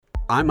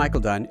I'm Michael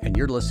Dunn, and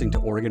you're listening to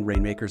Oregon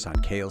Rainmakers on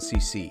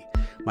KLCC.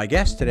 My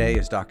guest today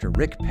is Dr.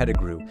 Rick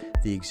Pettigrew,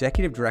 the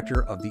Executive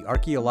Director of the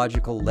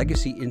Archaeological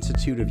Legacy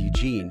Institute of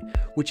Eugene,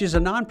 which is a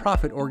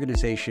nonprofit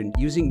organization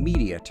using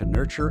media to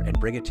nurture and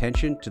bring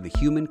attention to the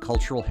human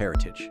cultural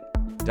heritage.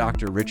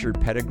 Dr. Richard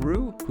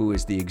Pettigrew, who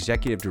is the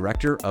Executive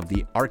Director of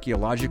the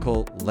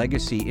Archaeological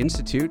Legacy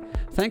Institute,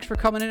 thanks for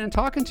coming in and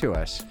talking to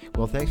us.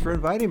 Well, thanks for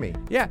inviting me.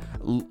 Yeah,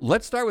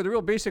 let's start with a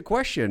real basic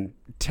question.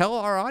 Tell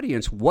our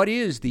audience, what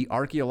is the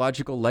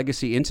Archaeological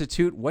Legacy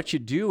Institute, what you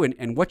do,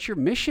 and what your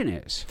mission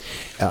is?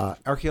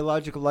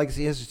 Archaeological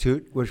Legacy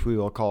Institute, which we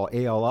will call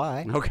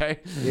ALI,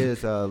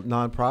 is a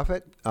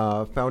nonprofit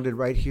founded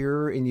right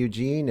here in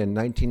Eugene in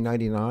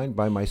 1999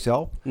 by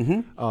myself.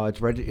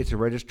 It's a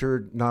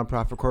registered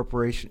nonprofit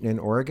corporation in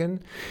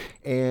Oregon,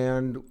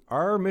 and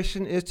our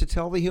mission is to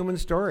tell the human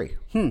story.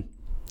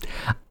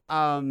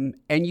 And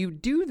you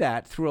do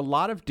that through a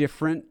lot of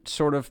different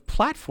sort of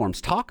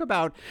platforms. Talk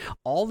about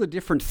all the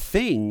different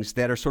things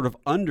that are sort of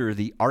under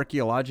the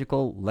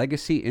Archaeological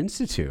Legacy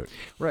Institute.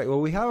 Right.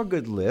 Well, we have a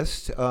good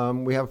list.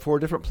 We have 4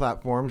 different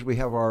platforms. We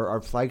have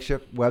our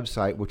flagship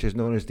website, which is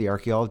known as the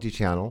Archaeology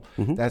Channel.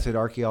 That's at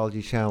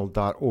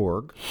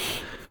archaeologychannel.org.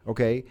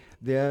 Okay.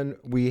 Then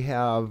we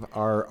have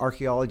our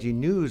archaeology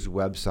news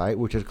website,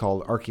 which is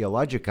called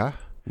Archaeologica.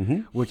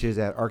 Which is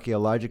at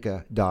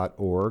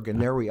archaeologica.org,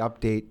 and there we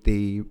update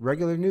the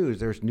regular news.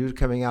 There's news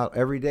coming out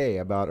every day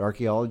about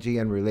archaeology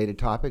and related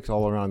topics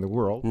all around the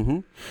world.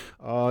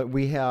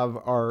 We have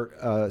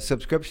our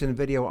subscription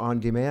video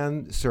on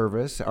demand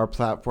service, our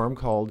platform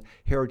called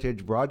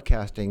Heritage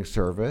Broadcasting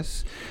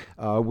Service,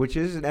 which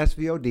is an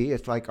SVOD.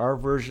 It's like our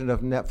version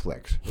of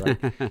Netflix,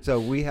 right? So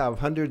we have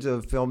hundreds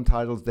of film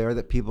titles there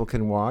that people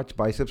can watch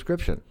by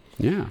subscription.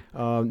 Yeah.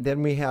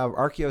 Then we have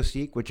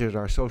Archaeoseek, which is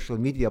our social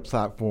media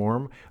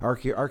platform,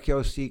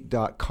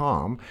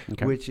 archaeoseek.com,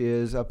 which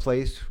is a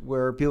place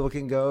where people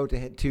can go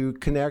to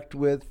connect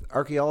with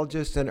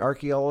archaeologists and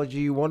archaeologist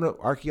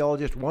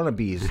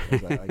wannabes,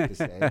 as I like to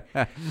say.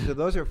 So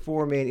those are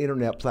 4 main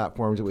internet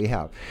platforms that we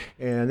have.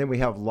 And then we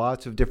have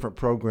lots of different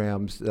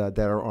programs that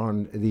are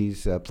on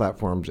these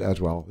platforms as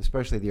well,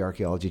 especially the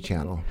Archaeology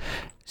Channel.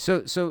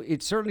 So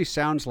it certainly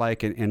sounds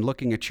like, and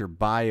looking at your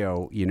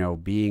bio, you know,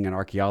 being an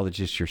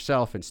archaeologist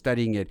yourself and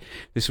studying it,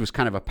 this was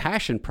kind of a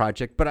passion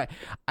project. But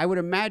I would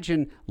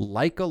imagine,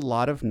 like a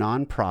lot of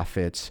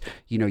nonprofits,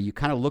 you know, you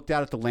kind of looked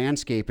out at the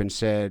landscape and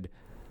said,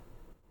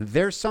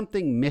 there's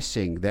something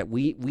missing that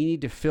we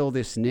need to fill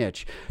this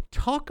niche.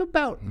 Talk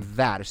about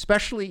that,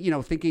 especially, you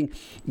know, thinking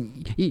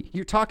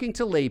you're talking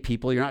to lay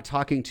people, you're not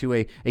talking to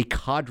a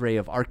cadre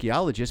of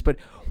archaeologists, but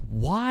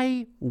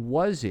why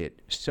was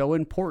it so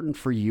important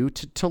for you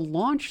to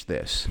launch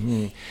this?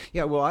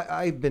 Yeah, well,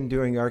 I've been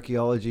doing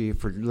archaeology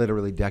for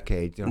literally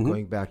decades, you know,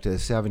 going back to the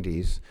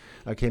 70s.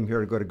 I came here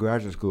to go to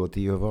graduate school at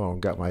the U of O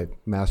and got my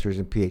master's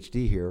and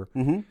PhD here.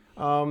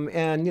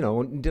 And, you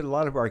know, did a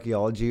lot of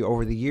archaeology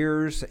over the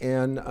years,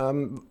 and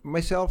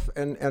myself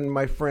and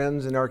my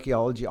friends in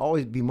archaeology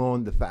always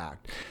bemoaned the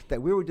fact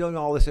that we were doing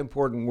all this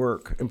important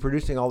work and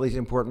producing all these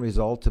important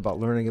results about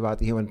learning about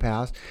the human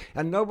past,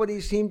 and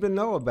nobody seemed to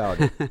know about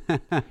it.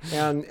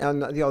 and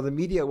you know, the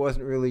media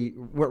weren't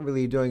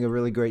really doing a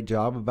really great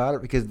job about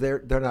it because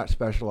they're not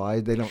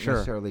specialized. They don't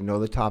necessarily know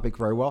the topic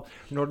very well,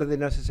 nor do they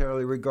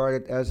necessarily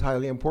regard it as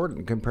highly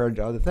important compared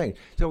to other things.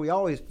 So we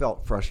always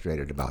felt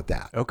frustrated about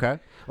that.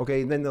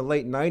 Okay, then the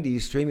late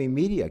 90s, streaming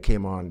media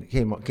came online.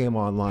 You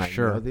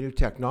know, the new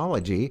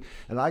technology,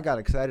 and I got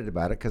excited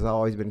about it because I've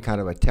always been kind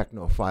of a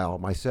technophile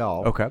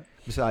myself.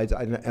 Besides,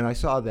 and I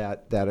saw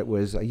that it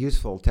was a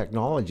useful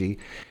technology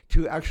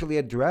to actually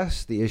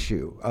address the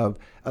issue of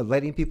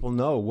letting people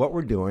know what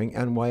we're doing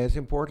and why it's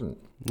important.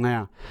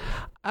 Yeah.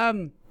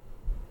 I'm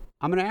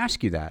going to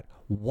ask you that.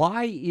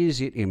 Why is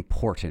it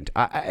important?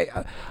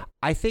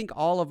 I think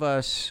all of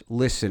us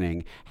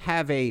listening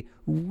have a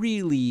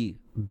really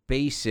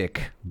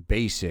basic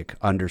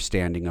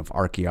understanding of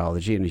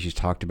archaeology, and as you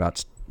talked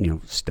about, you know,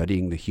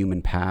 studying the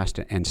human past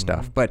and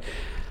stuff. But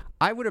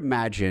I would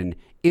imagine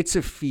it's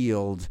a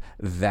field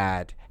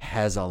that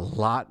has a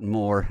lot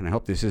more, and I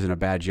hope this isn't a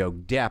bad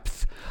joke,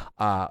 depth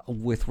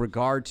with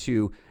regard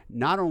to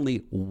not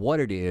only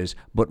what it is,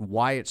 but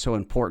why it's so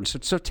important.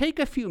 So take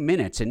a few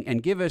minutes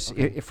and give us,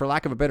 if, for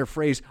lack of a better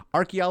phrase,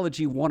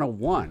 Archaeology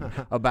 101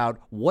 about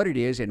what it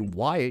is and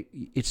why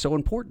it's so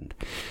important.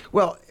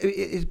 Well,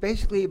 it's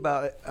basically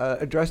about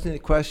addressing the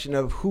question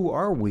of who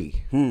are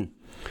we?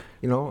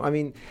 You know, I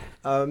mean,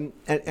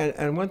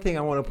 and one thing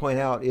I want to point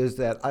out is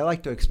that I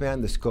like to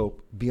expand the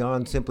scope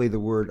beyond simply the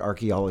word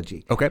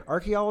archaeology.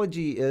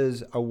 Archaeology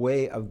is a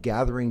way of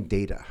gathering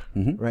data,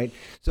 right?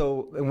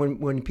 So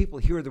when people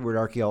hear the word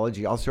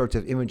archaeology, all sorts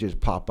of images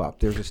pop up.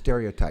 There's a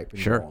stereotype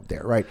involved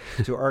there, right?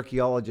 So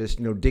archaeologists,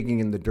 you know, digging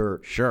in the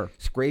dirt,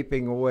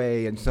 scraping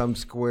away in some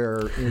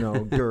square, you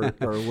know, dirt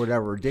or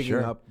whatever,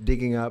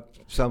 digging up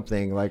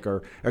something like,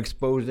 or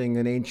exposing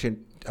an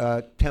ancient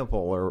temple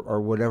or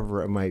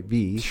whatever it might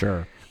be.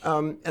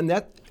 And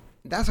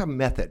that's a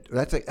method.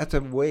 That's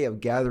a way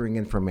of gathering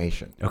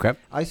information. Okay.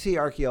 I see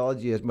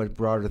archaeology as much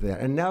broader than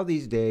that. And now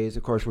these days,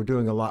 of course, we're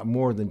doing a lot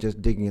more than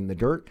just digging in the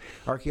dirt.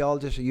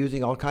 Archaeologists are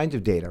using all kinds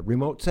of data,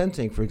 remote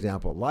sensing, for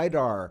example,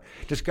 LIDAR,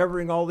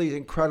 discovering all these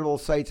incredible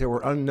sites that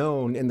were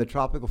unknown in the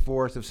tropical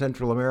forests of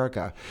Central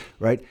America,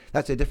 right?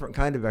 That's a different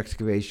kind of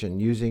excavation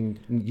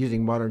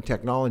using modern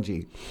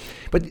technology.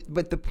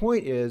 But the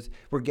point is,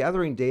 we're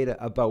gathering data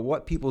about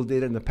what people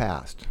did in the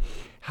past.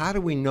 How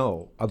do we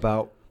know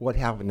about what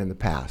happened in the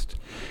past?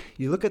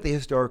 You look at the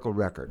historical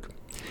record.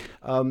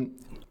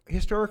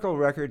 Historical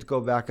records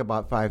go back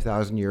about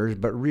 5,000 years,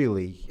 but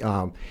really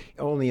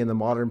only in the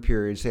modern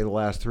period, say the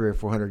last 300 or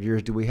 400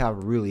 years, do we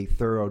have really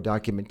thorough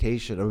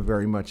documentation of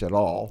very much at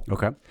all.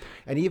 Okay.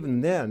 And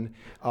even then,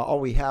 all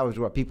we have is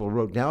what people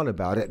wrote down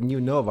about it, and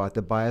you know about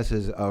the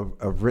biases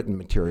of written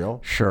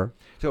material. Sure.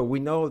 So we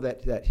know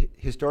that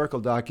historical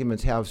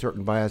documents have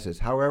certain biases.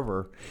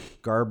 However,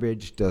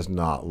 garbage does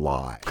not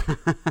lie.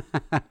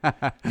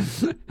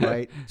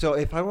 Right? So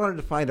if I wanted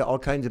to find out all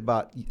kinds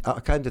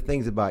of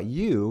things about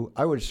you,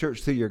 I would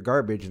search through your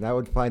garbage and I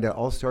would find out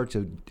all sorts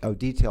of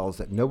details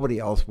that nobody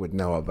else would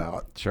know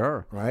about.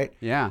 Sure. Right?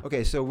 Yeah.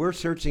 Okay, so we're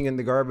searching in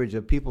the garbage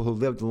of people who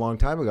lived a long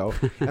time ago,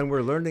 and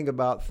we're learning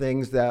about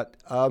things that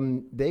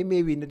they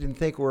maybe didn't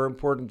think were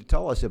important to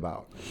tell us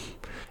about.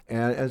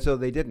 And so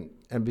they didn't.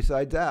 And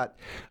besides that,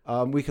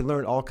 we can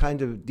learn all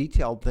kinds of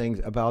detailed things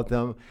about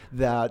them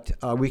that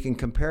we can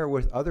compare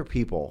with other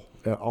people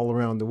all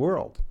around the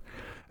world.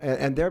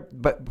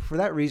 But for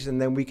that reason,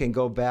 then we can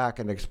go back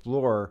and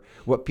explore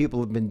what people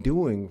have been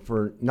doing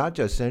for not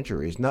just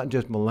centuries, not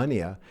just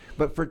millennia,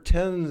 but for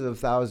tens of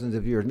thousands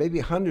of years, maybe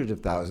hundreds of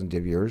thousands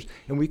of years,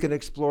 and we can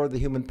explore the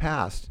human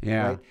past,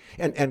 right?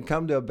 And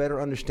come to a better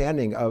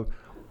understanding of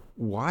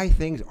why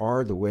things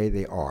are the way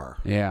they are.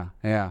 Yeah.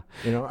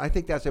 I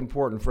think that's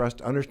important for us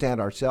to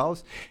understand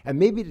ourselves and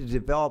maybe to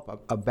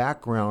develop a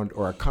background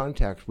or a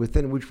context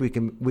within which we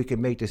can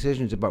make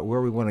decisions about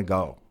where we want to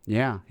go.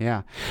 Yeah.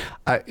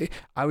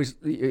 I was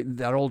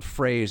that old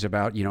phrase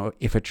about,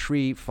 if a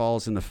tree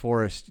falls in the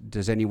forest,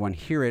 does anyone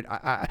hear it?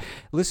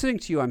 Listening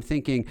to you, I'm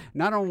thinking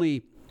not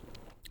only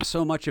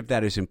so much of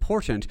that is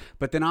important,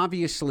 but then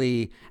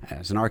obviously,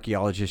 as an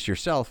archaeologist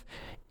yourself,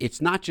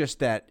 it's not just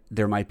that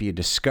there might be a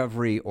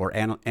discovery or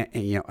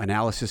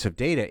analysis of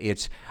data.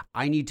 It's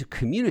I need to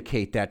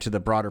communicate that to the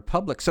broader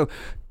public. So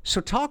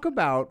talk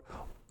about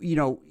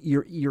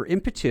your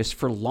impetus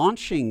for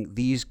launching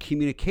these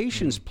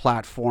communications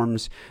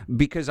platforms,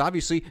 because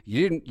obviously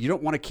you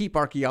don't want to keep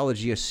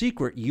archaeology a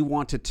secret. You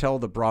want to tell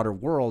the broader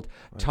world.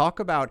 Right. Talk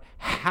about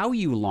how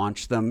you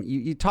launched them.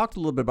 You talked a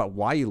little bit about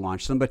why you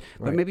launched them, but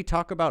maybe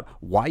talk about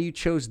why you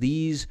chose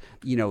these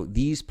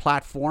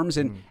platforms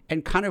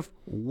and kind of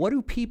what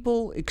do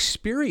people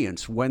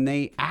experience when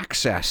they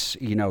access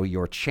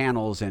your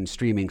channels and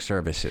streaming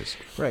services.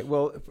 Right.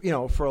 Well,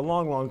 for a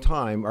long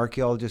time,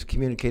 archaeologists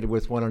communicated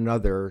with one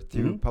another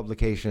through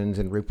publications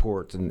and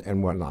reports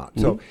and whatnot.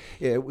 So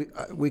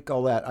I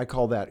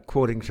call that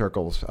quoting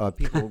circles.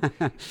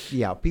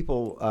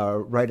 People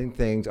writing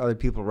things, other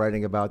people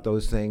writing about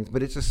those things,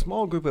 but it's a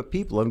small group of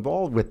people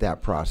involved with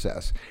that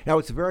process. Now,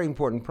 it's a very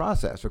important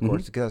process, of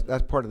course, because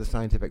that's part of the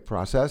scientific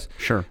process.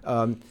 Sure.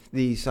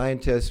 The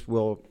scientists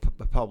will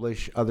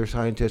publish, other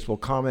scientists will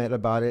comment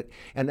about it,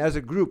 and as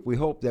a group, we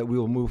hope that we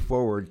will move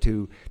forward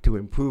to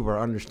improve our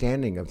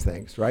understanding of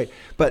things, right?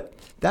 But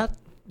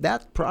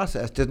that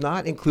process does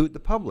not include the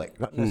public,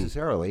 not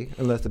necessarily,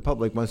 unless the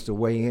public wants to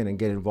weigh in and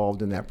get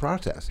involved in that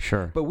process.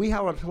 Sure. But we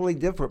have a totally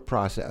different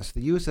process,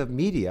 the use of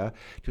media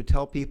to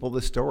tell people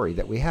the story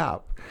that we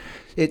have.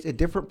 It's a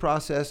different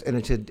process, and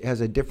it has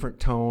a different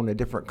tone, a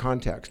different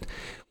context.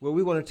 What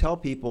we want to tell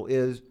people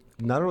is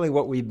not only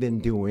what we've been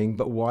doing,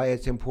 but why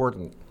it's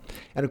important.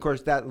 And of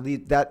course,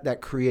 that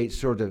creates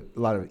sort of a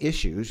lot of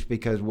issues,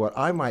 because what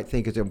I might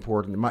think is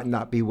important might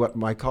not be what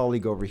my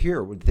colleague over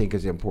here would think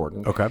is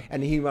important. Okay.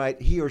 And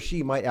he or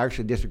she might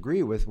actually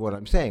disagree with what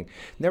I'm saying.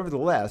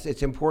 Nevertheless,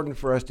 it's important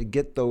for us to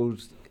get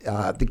those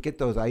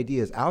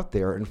ideas out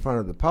there in front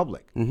of the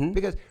public.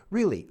 Because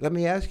really, let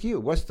me ask you,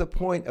 what's the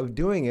point of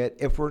doing it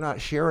if we're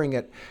not sharing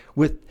it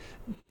with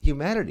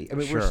humanity? I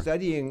mean, Sure.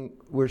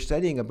 we're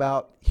studying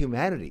about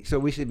humanity, so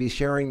we should be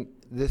sharing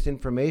this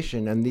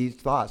information and these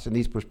thoughts and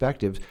these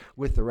perspectives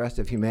with the rest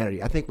of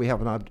humanity. I think we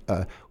have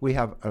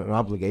an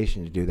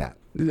obligation to do that.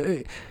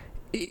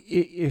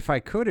 If I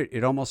could,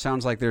 it almost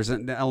sounds like there's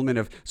an element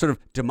of sort of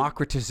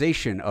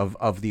democratization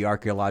of the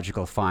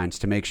archaeological finds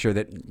to make sure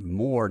that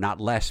more,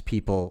 not less,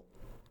 people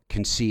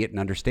can see it and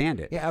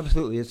understand it. Yeah,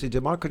 absolutely. It's a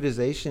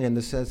democratization in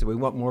the sense that we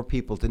want more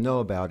people to know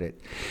about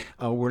it.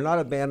 We're not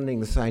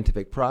abandoning the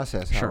scientific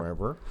process, Sure.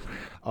 however,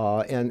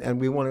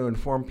 and we want to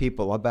inform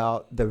people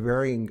about the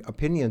varying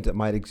opinions that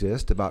might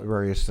exist about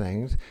various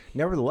things.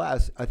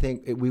 Nevertheless, I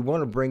think we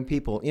want to bring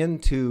people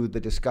into the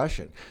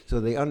discussion so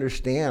they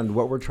understand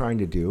what we're trying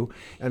to do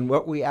and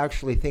what we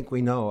actually think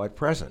we know at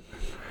present.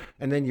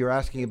 And then you're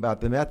asking about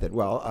the method.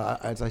 Well,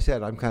 as I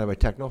said, I'm kind of a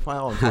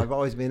technophile, and so I've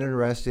always been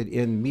interested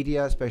in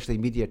media, especially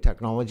media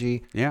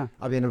technology. Yeah.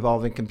 I've been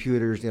involved in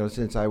computers,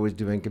 since I was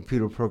doing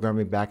computer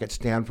programming back at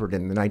Stanford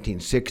in the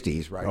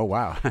 1960s, right? Oh,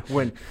 wow.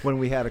 when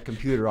we had a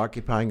computer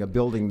occupying a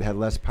building that had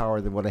less power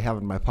than what I have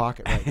in my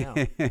pocket right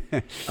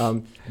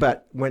now.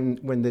 But when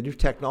the new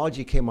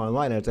technology came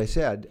online, as I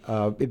said,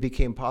 it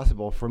became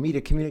possible for me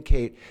to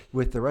communicate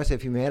with the rest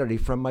of humanity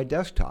from my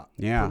desktop.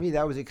 Yeah. For me,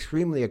 that was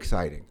extremely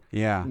exciting.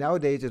 Yeah.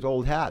 Nowadays, it's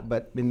old hat,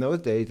 but in those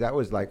days, that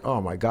was like,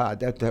 oh my God,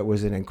 that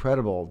was an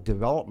incredible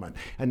development.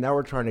 And now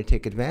we're trying to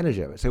take advantage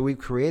of it. So we've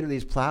created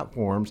these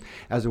platforms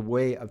as a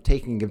way of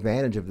taking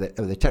advantage of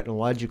the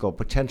technological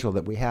potential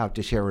that we have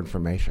to share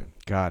information.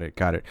 Got it.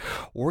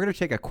 We're going to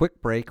take a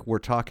quick break. We're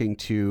talking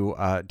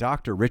to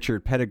Dr.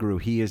 Richard Pettigrew.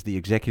 He is the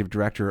executive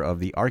director of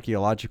the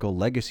Archaeological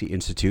Legacy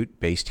Institute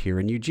based here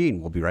in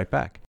Eugene. We'll be right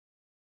back.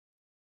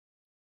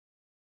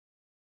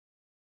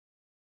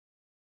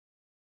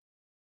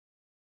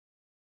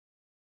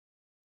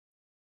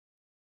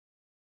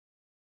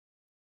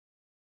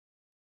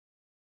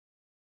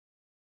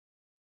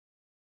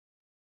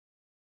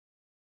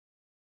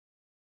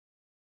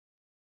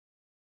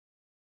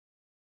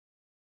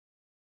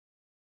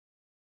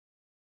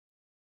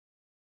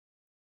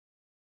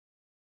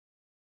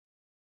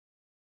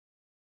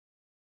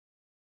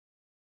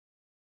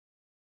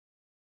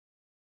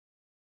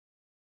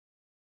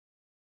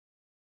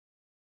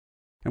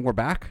 And we're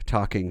back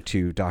talking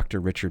to Dr.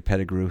 Richard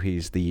Pettigrew.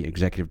 He's the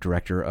executive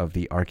director of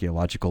the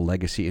Archaeological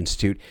Legacy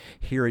Institute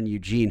here in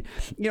Eugene.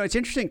 It's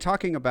interesting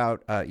talking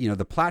about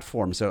the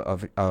platforms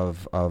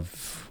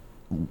of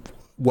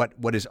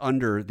what is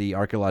under the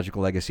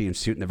Archaeological Legacy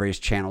Institute and the various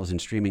channels and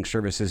streaming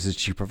services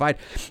that you provide.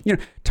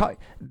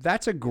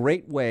 That's a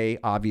great way,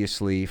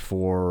 obviously,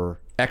 for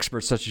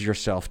experts such as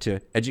yourself to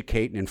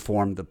educate and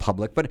inform the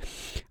public. But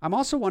I'm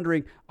also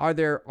wondering, are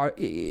there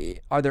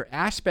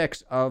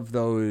aspects of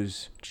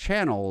those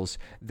channels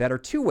that are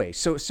two-way?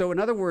 So in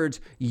other words,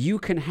 you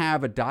can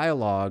have a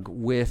dialogue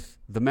with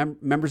the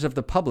members of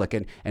the public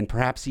and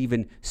perhaps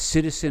even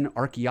citizen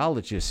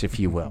archaeologists, if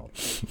you will.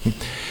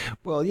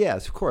 Well,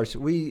 yes, of course.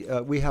 We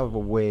have a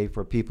way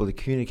for people to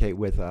communicate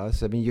with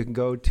us. I mean, you can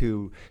go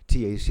to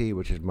TAC,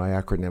 which is my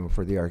acronym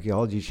for the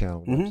Archaeology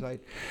Channel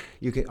website.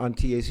 You can on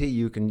TAC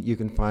you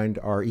can find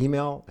our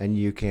email and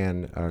you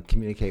can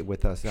communicate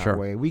with us that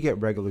way. We get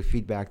regular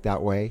feedback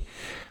that way.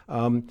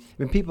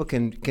 And people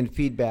can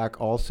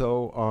feedback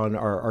also on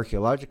our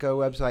Archaeologica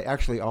website.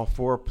 Actually, all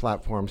four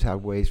platforms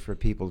have ways for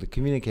people to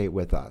communicate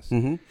with us.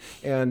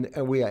 And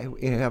we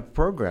have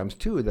programs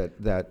too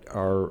that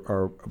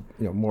are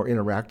more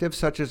interactive,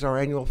 such as our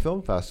annual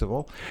film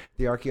festival,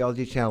 the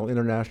Archaeology Channel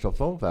International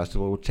Film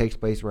Festival, which takes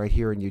place right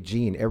here in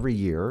Eugene every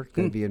year. It's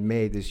going to be in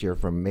May this year,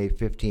 from May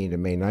 15 to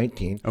May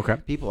 19. Okay.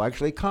 People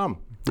actually come.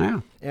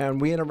 Yeah.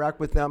 And we interact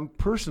with them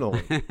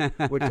personally,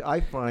 which I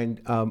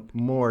find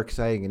more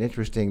exciting and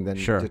interesting than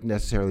just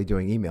necessarily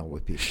doing email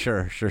with people.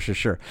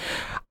 Sure.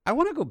 I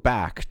want to go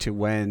back to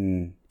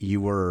when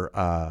you were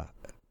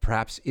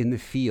perhaps in the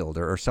field,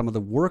 or some of the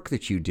work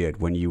that you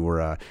did when you were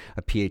a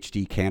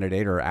PhD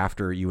candidate, or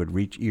after you had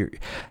reached your...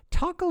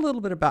 Talk a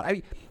little bit about...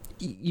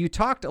 you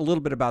talked a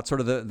little bit about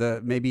sort of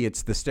the maybe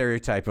it's the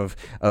stereotype of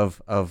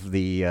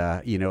the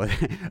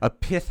a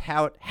pith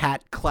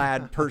hat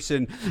clad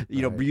person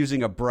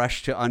using a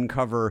brush to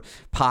uncover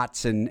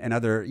pots and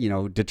other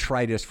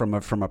detritus from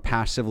a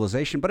past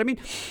civilization. But I mean,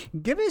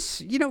 give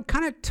us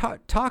kind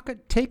of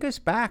take us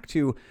back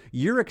to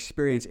your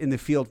experience in the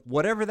field,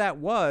 whatever that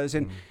was,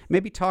 and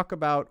maybe talk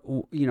about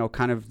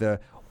kind of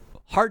the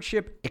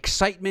hardship,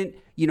 excitement,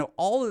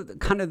 all of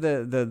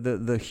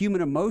the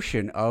human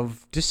emotion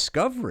of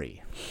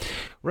discovery.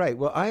 Right.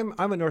 Well, I'm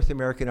a North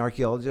American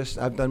archaeologist.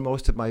 I've done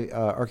most of my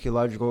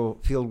archaeological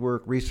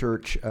fieldwork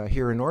research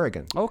here in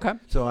Oregon. Okay.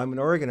 So I'm an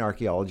Oregon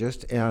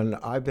archaeologist, and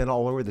I've been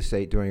all over the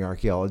state doing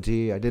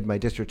archaeology. I did my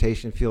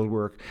dissertation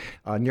fieldwork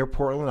near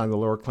Portland on the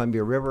Lower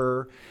Columbia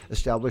River,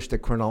 established a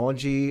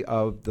chronology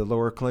of the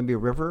Lower Columbia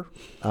River,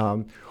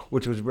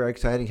 which was very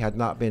exciting, had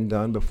not been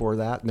done before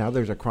that. Now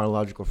there's a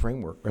chronological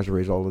framework as a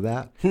result of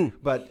that.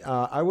 But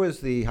I was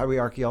the highway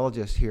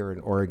archaeologist here in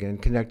Oregon,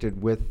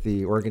 connected with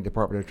the Oregon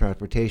Department of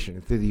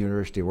Transportation through the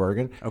University of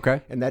Oregon.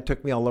 Okay. And that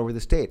took me all over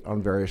the state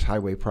on various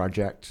highway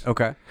projects.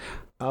 Okay.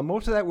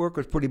 Most of that work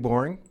was pretty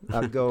boring.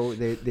 I'd go,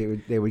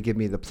 they would give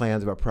me the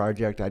plans of a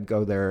project. I'd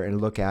go there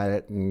and look at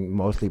it and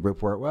mostly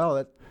report,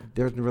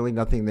 there's really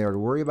nothing there to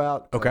worry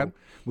about. Okay.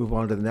 Move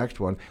on to the next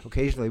one.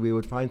 Occasionally we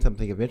would find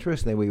something of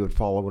interest, and then we would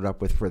follow it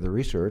up with further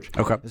research.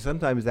 Okay. And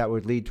sometimes that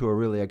would lead to a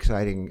really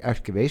exciting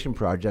excavation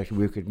project.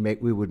 We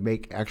would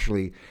make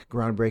actually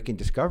groundbreaking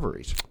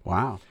discoveries.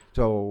 Wow.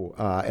 So,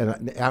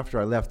 and after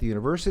I left the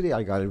university,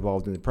 I got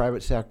involved in the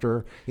private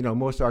sector.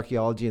 Most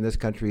archaeology in this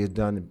country is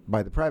done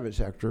by the private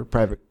sector,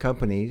 private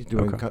companies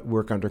doing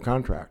work under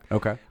contract.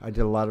 Okay. I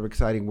did a lot of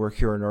exciting work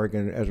here in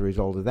Oregon as a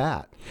result of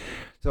that.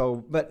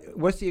 So, but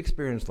what's the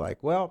experience like?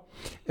 Well,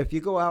 if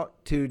you go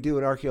out to do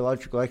an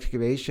archaeological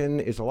excavation,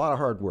 it's a lot of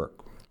hard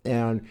work.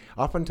 And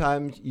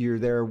oftentimes you're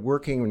there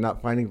working and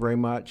not finding very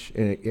much,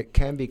 and it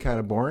can be kind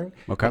of boring.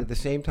 Okay. But at the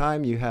same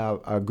time, you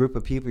have a group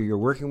of people you're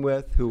working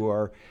with who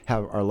are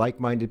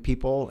like-minded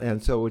people,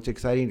 and so it's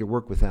exciting to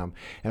work with them.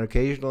 And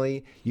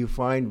occasionally you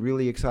find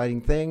really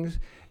exciting things,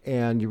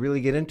 and you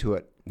really get into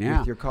it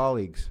with your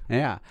colleagues.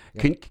 Yeah.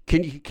 Can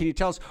you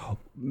tell us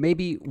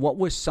maybe what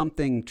was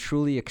something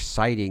truly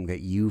exciting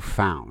that you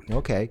found?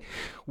 Okay.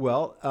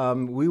 Well,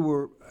 we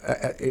were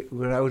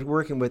when I was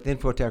working with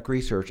Infotech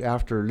Research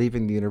after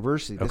leaving the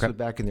university. This was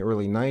back in the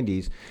early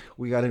 90s.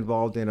 We got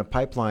involved in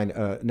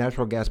a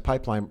natural gas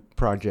pipeline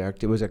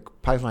project. It was a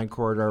pipeline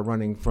corridor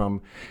running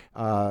from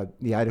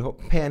the Idaho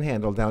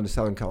Panhandle down to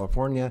Southern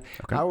California.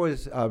 Okay. I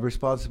was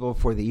responsible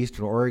for the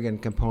Eastern Oregon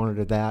component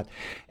of that,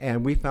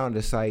 and we found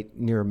a site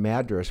near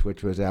Madras,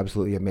 which was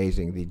absolutely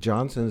amazing. The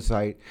Johnson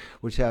site,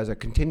 which has a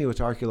continuous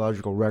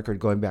archaeological record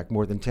going back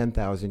more than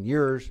 10,000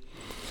 years,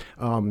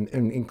 and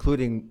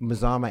including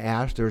Mazama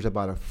ash. There's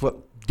about a foot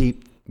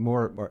deep,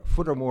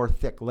 foot or more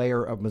thick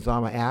layer of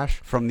Mazama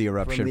ash from the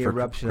eruption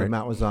of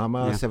Mount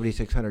Mazama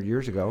 7,600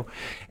 years ago,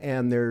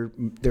 and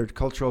there's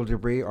cultural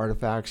debris,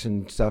 artifacts,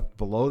 and stuff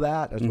below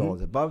that as well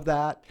as above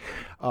that.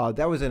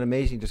 That was an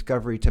amazing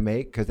discovery to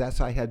make because that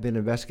site had been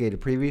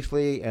investigated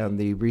previously, and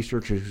the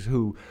researchers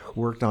who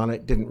worked on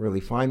it didn't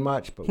really find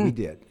much, but we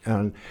did,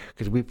 and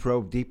because we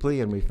probed deeply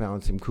and we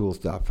found some cool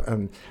stuff,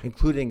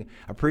 including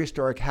a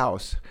prehistoric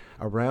house,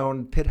 a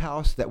round pit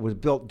house that was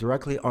built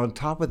directly on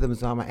top of the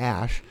Mazama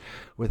ash,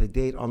 with a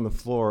date on the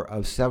floor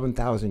of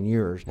 7,000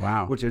 years.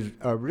 Wow. Which is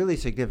really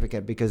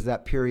significant because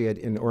that period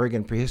in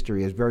Oregon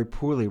prehistory is very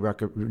poorly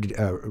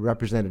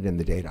represented in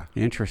the data.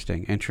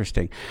 Interesting.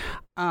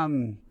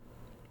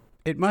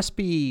 It must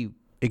be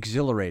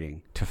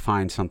exhilarating to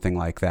find something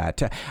like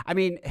that. I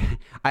mean,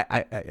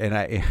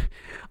 I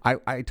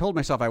told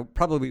myself I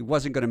probably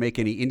wasn't going to make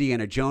any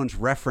Indiana Jones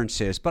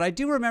references, but I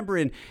do remember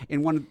in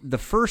one of the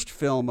first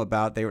film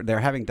about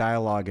they're having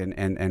dialogue and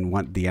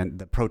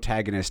the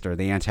protagonist or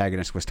the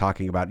antagonist was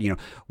talking about,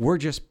 we're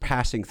just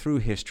passing through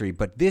history,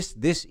 but this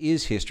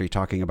is history,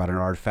 talking about an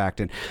artifact,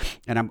 and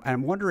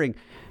I'm wondering,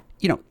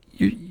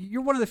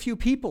 you're one of the few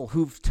people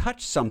who've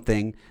touched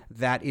something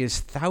that is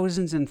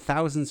thousands and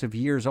thousands of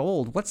years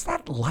old. What's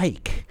that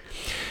like?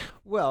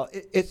 Well,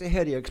 it's a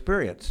heady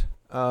experience.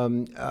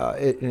 And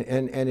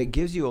it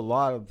gives you a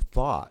lot of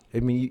thought.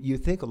 I mean, you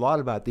think a lot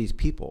about these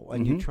people,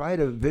 and you try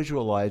to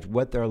visualize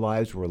what their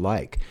lives were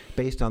like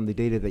based on the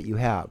data that you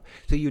have.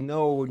 So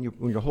when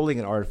you're holding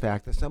an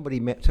artifact that somebody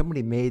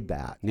made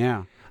that.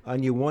 Yeah.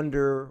 And you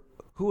wonder,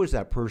 who was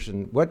that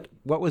person? What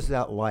was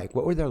that like?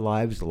 What were their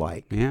lives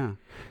like? Yeah.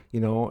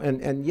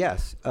 And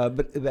yes,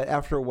 but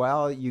after a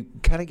while, you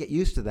kind of get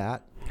used to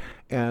that,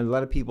 and a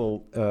lot of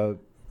people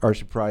are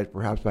surprised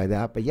perhaps by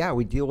that. But yeah,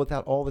 we deal with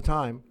that all the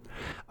time.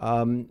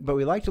 But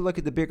we like to look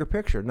at the bigger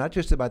picture, not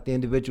just about the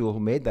individual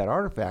who made that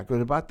artifact, but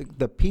about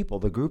the people,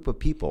 the group of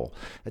people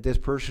that this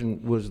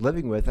person was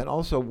living with, and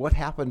also what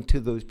happened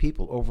to those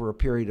people over a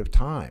period of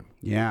time.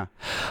 Yeah.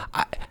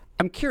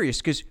 I'm curious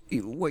because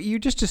what you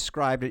just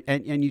described,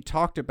 and you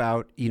talked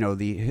about,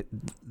 the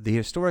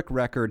historic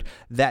record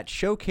that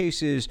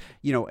showcases,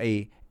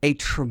 a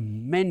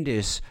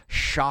tremendous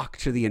shock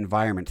to the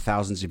environment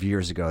thousands of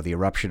years ago, the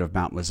eruption of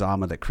Mount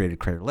Mazama that created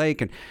Crater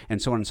Lake, and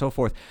so on and so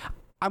forth.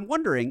 I'm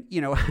wondering,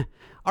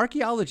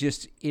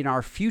 archaeologists in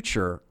our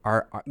future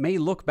may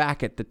look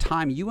back at the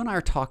time you and I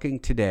are talking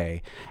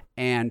today,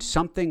 and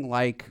something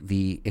like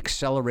the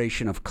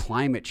acceleration of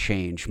climate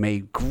change may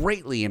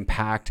greatly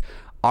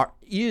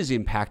is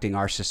impacting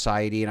our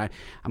society. And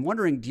I'm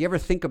wondering, do you ever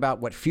think about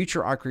what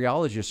future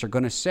archaeologists are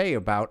going to say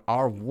about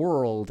our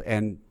world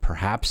and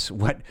perhaps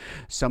what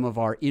some of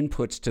our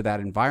inputs to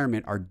that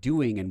environment are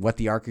doing and what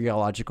the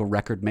archaeological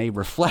record may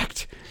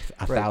reflect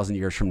a thousand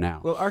years from now?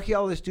 Well,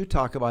 archaeologists do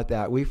talk about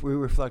that. We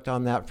reflect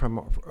on that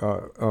from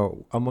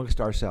amongst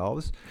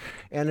ourselves.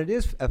 And it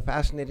is a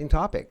fascinating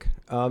topic.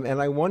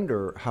 And I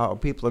wonder how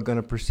people are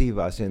going to perceive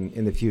us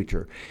in the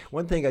future.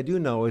 One thing I do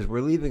know is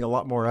we're leaving a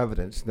lot more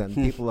evidence than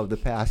people of the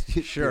past.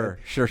 Sure.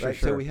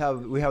 So we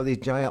have these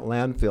giant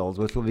landfills,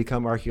 which will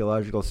become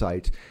archaeological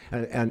sites,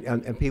 and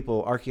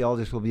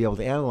archaeologists will be able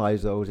to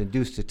analyze those and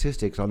do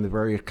statistics on the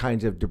various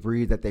kinds of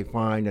debris that they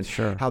find and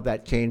how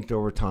that changed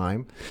over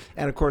time.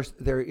 And of course,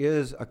 there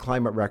is a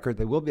climate record.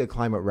 There will be a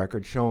climate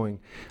record showing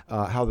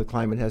how the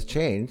climate has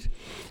changed,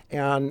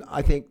 and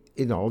I think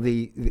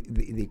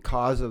the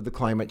cause of the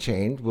climate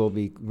change will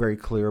be very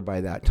clear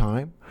by that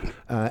time,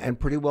 and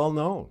pretty well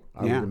known,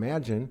 I would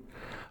imagine.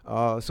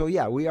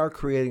 We are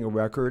creating a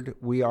record.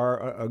 We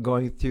are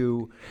going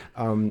through,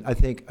 I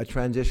think, a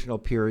transitional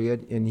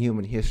period in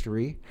human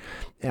history,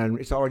 and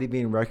it's already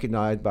being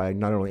recognized by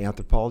not only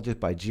anthropologists,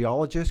 by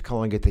geologists,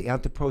 calling it the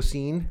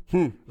Anthropocene,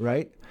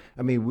 right?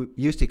 I mean, we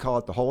used to call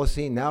it the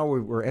Holocene. Now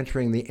we're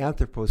entering the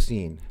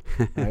Anthropocene,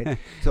 right?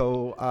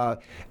 So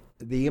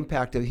the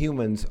impact of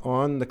humans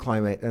on the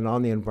climate and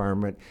on the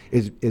environment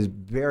is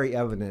very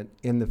evident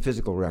in the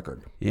physical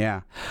record.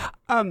 Yeah.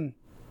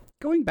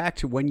 going back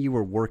to when you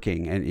were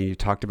working, and you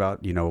talked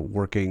about,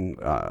 working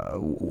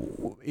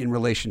in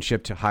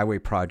relationship to highway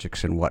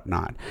projects and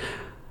whatnot.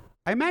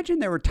 I imagine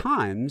there were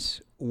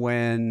times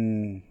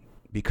when,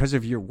 because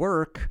of your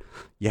work,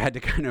 you had to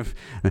kind of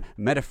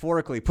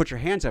metaphorically put your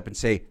hands up and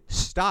say,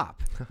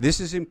 stop, this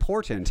is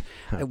important.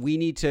 We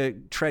need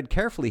to tread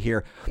carefully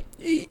here.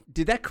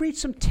 Did that create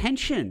some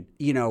tension,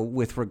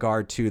 with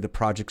regard to the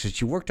projects that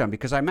you worked on?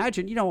 Because I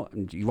imagine, you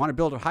want to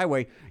build a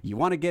highway, you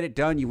want to get it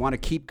done, you want to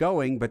keep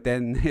going, but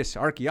then this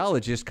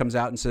archaeologist comes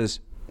out and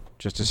says,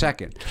 just a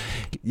second.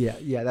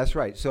 Yeah, that's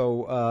right.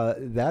 So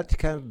that's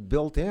kind of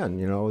built in,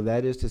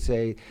 that is to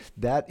say,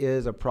 that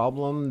is a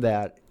problem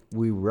that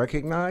we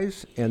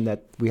recognize and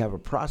that we have a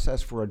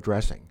process for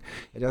addressing.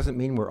 It doesn't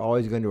mean we're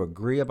always going to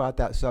agree about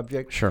that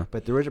subject, sure,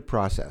 but there is a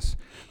process,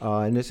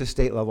 and it's a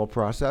state-level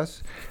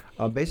process.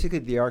 Basically,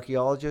 the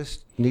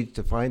archaeologist needs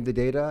to find the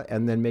data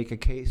and then make a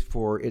case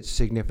for its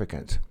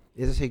significance.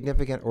 Is it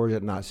significant or is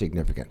it not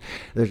significant?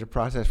 There's a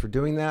process for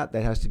doing that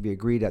has to be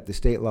agreed at the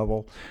state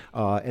level,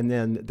 and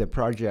then the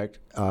project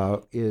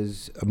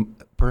is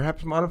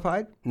perhaps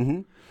modified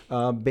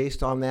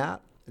based on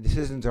that.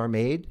 Decisions are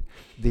made.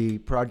 The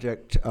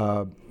project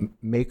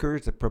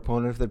makers, the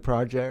proponents of the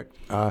project,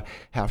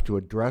 have to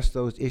address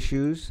those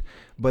issues.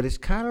 But it's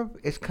kind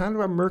of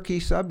a murky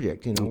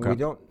subject.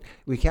 Okay.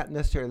 We can't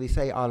necessarily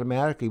say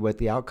automatically what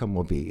the outcome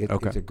will be.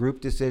 It's a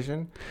group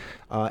decision,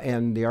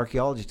 and the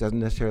archaeologist doesn't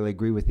necessarily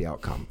agree with the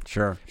outcome.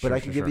 Sure. But I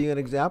can give you an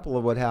example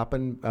of what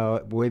happened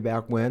way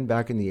back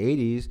in the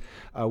 80s.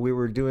 We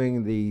were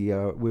doing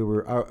we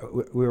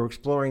were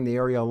exploring the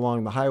area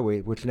along the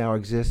highway, which now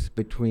exists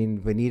between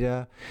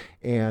Veneta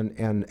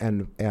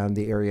and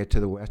the area to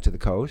the west of the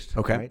coast.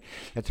 Okay. Right?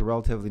 It's a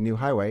relatively new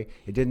highway.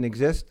 It didn't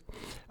exist.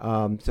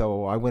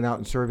 So I went out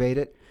and surveyed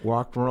it,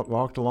 walked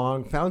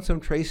along, found some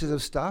traces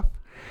of stuff,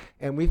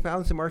 and we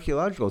found some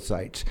archaeological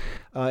sites.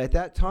 At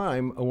that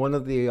time, one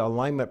of the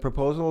alignment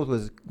proposals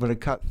was going to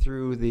cut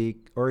through the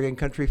Oregon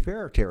Country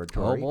Fair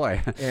territory. Oh,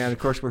 boy. And, of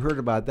course, we heard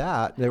about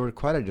that. There was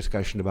quite a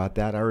discussion about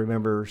that. I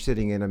remember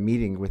sitting in a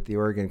meeting with the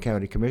Oregon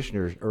County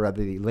Commissioners, or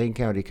rather the Lane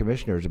County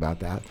Commissioners, about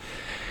that.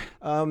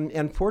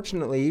 And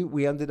fortunately,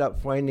 we ended up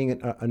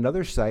finding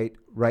another site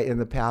right in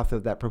the path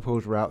of that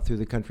proposed route through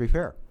the Country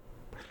Fair.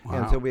 Wow.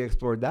 And so we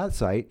explored that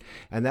site,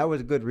 and that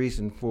was a good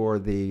reason for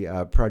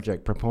the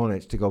project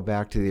proponents to go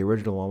back to the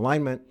original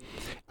alignment,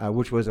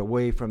 which was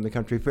away from the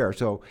Country Fair.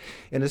 So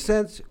in a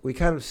sense, we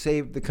kind of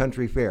saved the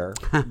Country Fair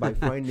by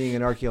finding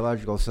an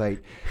archaeological site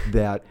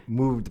that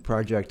moved the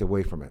project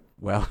away from it.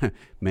 Well,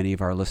 many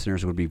of our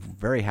listeners would be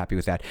very happy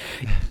with that.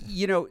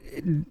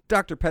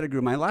 Dr.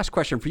 Pettigrew, my last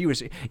question for you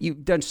is,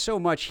 you've done so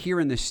much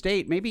here in the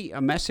state. Maybe a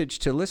message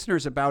to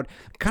listeners about,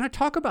 kind of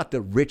talk about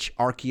the rich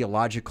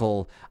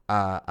archaeological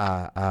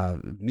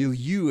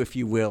milieu, if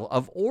you will,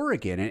 of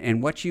Oregon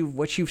and what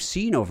you've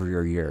seen over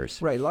your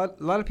years. Right. A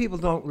lot of people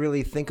don't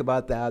really think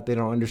about that. They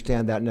don't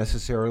understand that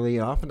necessarily.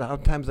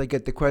 Oftentimes I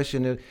get the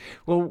question,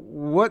 well,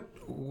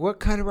 what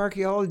kind of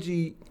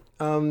archaeology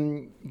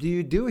do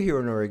you do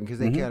here in Oregon? Because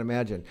they can't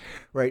imagine,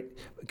 right?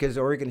 Because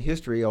Oregon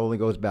history only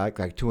goes back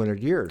like 200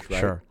 years, right?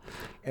 Sure.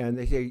 And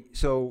they say,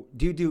 so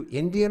do you do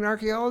Indian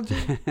archaeology?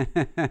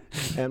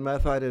 And my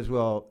thought is,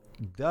 well,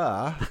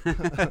 duh.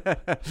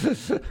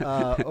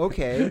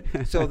 Okay.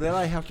 So then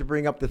I have to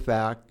bring up the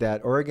fact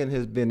that Oregon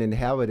has been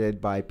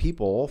inhabited by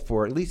people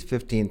for at least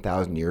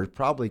 15,000 years,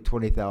 probably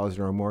 20,000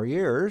 or more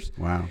years.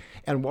 Wow.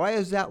 And why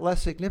is that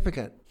less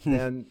significant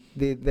than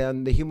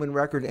the human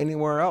record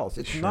anywhere else?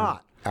 It's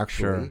not.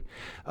 Actually,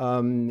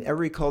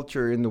 every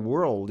culture in the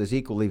world is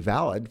equally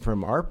valid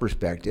from our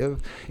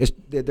perspective.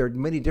 There are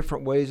many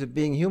different ways of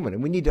being human,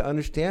 and we need to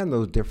understand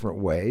those different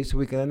ways so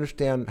we can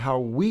understand how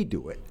we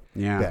do it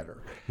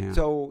better. Yeah.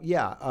 So,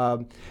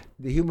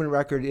 the human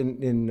record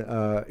in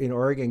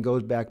Oregon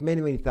goes back many,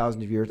 many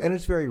thousands of years, and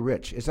it's very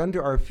rich. It's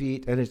under our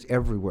feet, and it's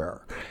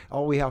everywhere.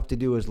 All we have to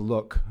do is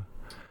look.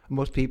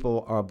 Most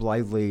people are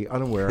blithely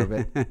unaware of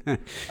it,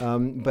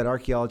 but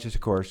archaeologists, of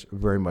course, are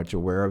very much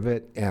aware of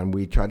it, and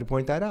we try to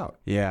point that out.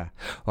 Yeah.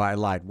 Well, I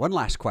lied. One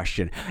last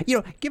question.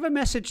 Give a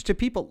message to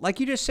people.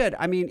 Like you just said,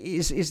 I mean,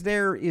 is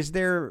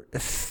there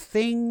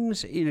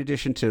things in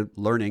addition to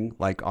learning,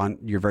 like on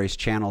your various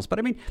channels, but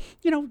I mean,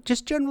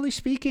 just generally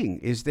speaking,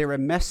 is there a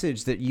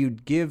message that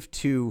you'd give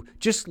to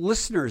just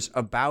listeners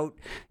about,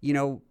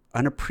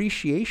 an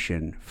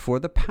appreciation for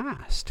the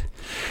past?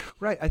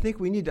 Right. I think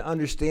we need to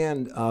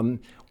understand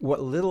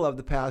what little of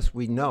the past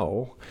we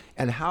know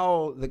and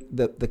how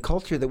the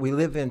culture that we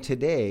live in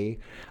today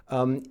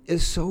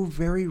is so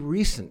very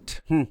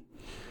recent.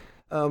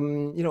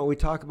 We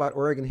talk about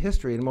Oregon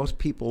history, and most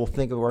people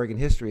think of Oregon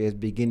history as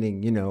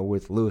beginning,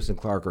 with Lewis and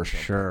Clark or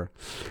something. Sure.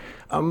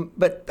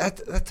 But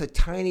that's a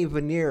tiny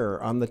veneer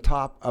on the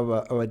top of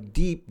a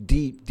deep,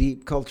 deep,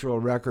 deep cultural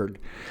record.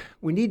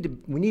 We need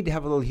to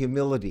have a little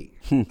humility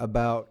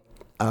about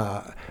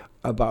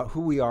who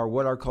we are,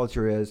 what our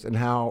culture is, and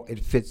how it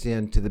fits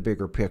into the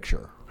bigger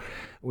picture.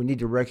 We need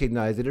to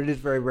recognize that it is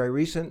very, very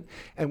recent,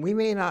 and we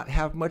may not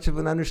have much of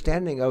an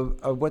understanding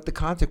of what the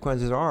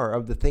consequences are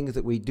of the things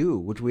that we do,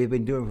 which we have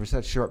been doing for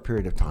such a short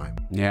period of time.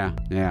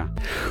 Yeah.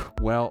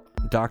 Well,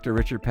 Dr.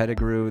 Richard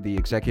Pettigrew, the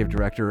Executive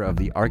Director of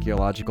the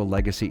Archaeological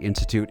Legacy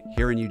Institute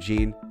here in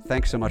Eugene,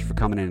 thanks so much for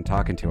coming in and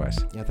talking to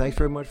us. Yeah, thanks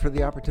very much for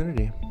the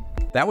opportunity.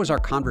 That was our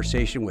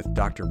conversation with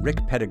Dr.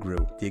 Rick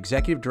Pettigrew, the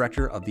Executive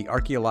Director of the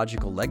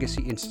Archaeological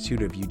Legacy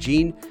Institute of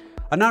Eugene,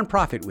 a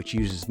nonprofit which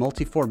uses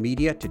multiform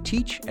media to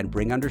teach and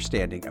bring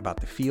understanding about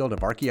the field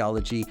of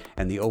archaeology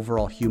and the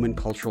overall human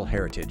cultural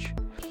heritage.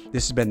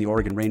 This has been the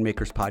Oregon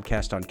Rainmakers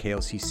podcast on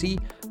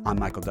KLCC. I'm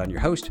Michael Dunn,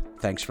 your host.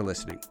 Thanks for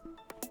listening.